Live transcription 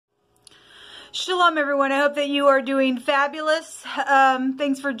Shalom, everyone. I hope that you are doing fabulous.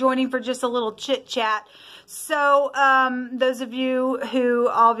 Thanks for joining for just a little chit chat. So, those of you who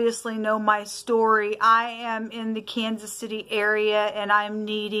obviously know my story, I am in the Kansas City area, and I'm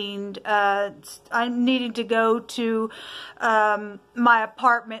needing to go to my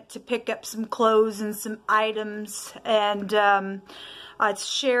apartment to pick up some clothes and some items. And I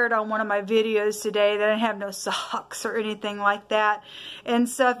shared on one of my videos today that I have no socks or anything like that. And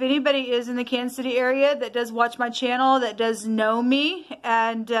so if anybody is in the Kansas City area that does watch my channel, that does know me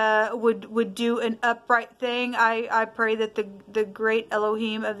and would do an upright thing, I pray that the great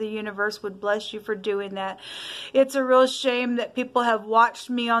Elohim of the universe would bless you for doing that. It's a real shame that people have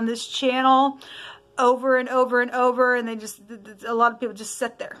watched me on this channel over and over and over, and a lot of people just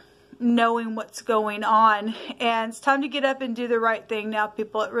sit there knowing what's going on. And it's time to get up and do the right thing now,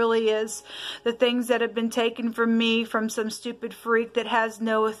 people. It really is. The things that have been taken from me from some stupid freak that has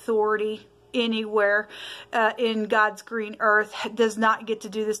no authority anywhere in God's green earth does not get to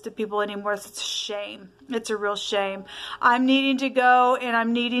do this to people anymore. It's a shame. It's a real shame. I'm needing to go, and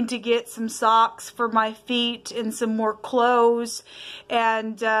I'm needing to get some socks for my feet and some more clothes,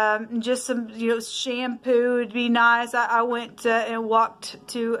 and just some, shampoo would be nice. I went and walked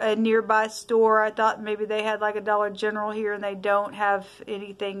to a nearby store. I thought maybe they had like a Dollar General here, and they don't have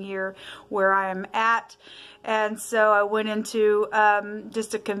anything here where I am at. And so I went into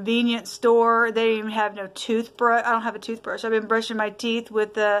just a convenience store. They didn't even have no toothbrush. I don't have a toothbrush. I've been brushing my teeth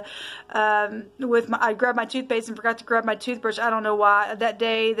with I grabbed my toothpaste and forgot to grab my toothbrush. I don't know why. That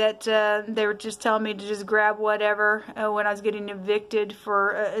day that they were just telling me to just grab whatever when I was getting evicted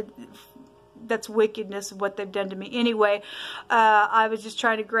for that's wickedness of what they've done to me. Anyway, I was just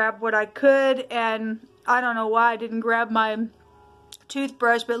trying to grab what I could, and I don't know why I didn't grab my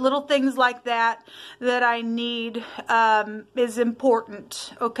toothbrush, but little things like that I need is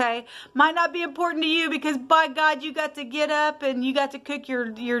important. Okay, might not be important to you because by God, you got to get up and you got to cook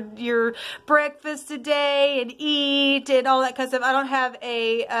your breakfast today and eat and all that kind of stuff. I don't have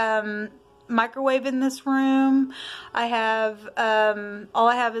a microwave in this room. I have all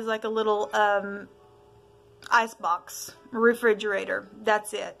I have is like a little ice box, refrigerator.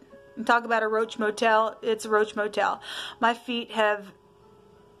 That's it. And talk about a roach motel. It's a roach motel. My feet have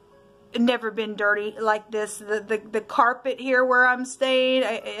never been dirty like this. The carpet here where I'm staying,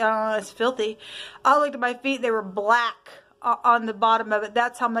 I don't know, it's filthy. I looked at my feet, they were black on the bottom of it.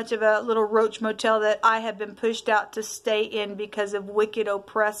 That's how much of a little roach motel that I have been pushed out to stay in because of wicked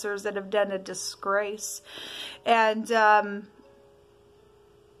oppressors that have done a disgrace. And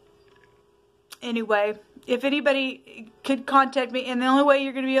anyway, if anybody could contact me, and the only way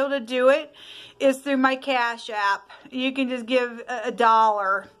you're going to be able to do it is through my Cash App. You can just give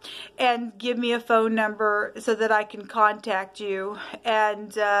 $1 and give me a phone number so that I can contact you.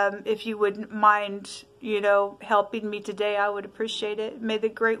 And if you wouldn't mind, helping me today, I would appreciate it. May the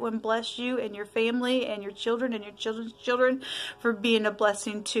Great One bless you and your family and your children and your children's children for being a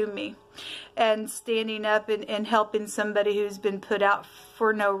blessing to me and standing up and helping somebody who's been put out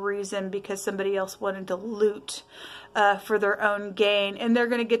for no reason because somebody else wanted to loot for their own gain, and they're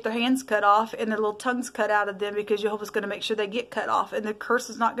going to get their hands cut off and their little tongues cut out of them because Jehovah's going to make sure they get cut off, and the curse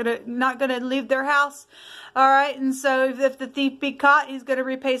is not going to leave their house. All right, and so if the thief be caught, he's going to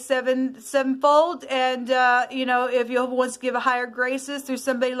repay sevenfold. And if Jehovah wants to give a higher graces through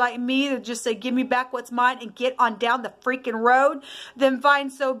somebody like me to just say, "Give me back what's mine," and get on down the freaking road, then fine,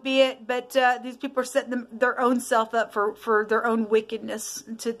 so be it. But these people are setting their own self up for their own wickedness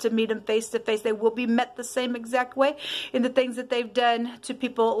to meet them face to face. They will be met the same exact way in the things that they've done to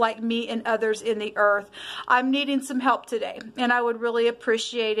people like me and others in the earth. I'm needing some help today, and I would really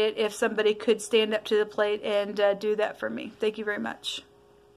appreciate it if somebody could stand up to the plate and do that for me. Thank you very much.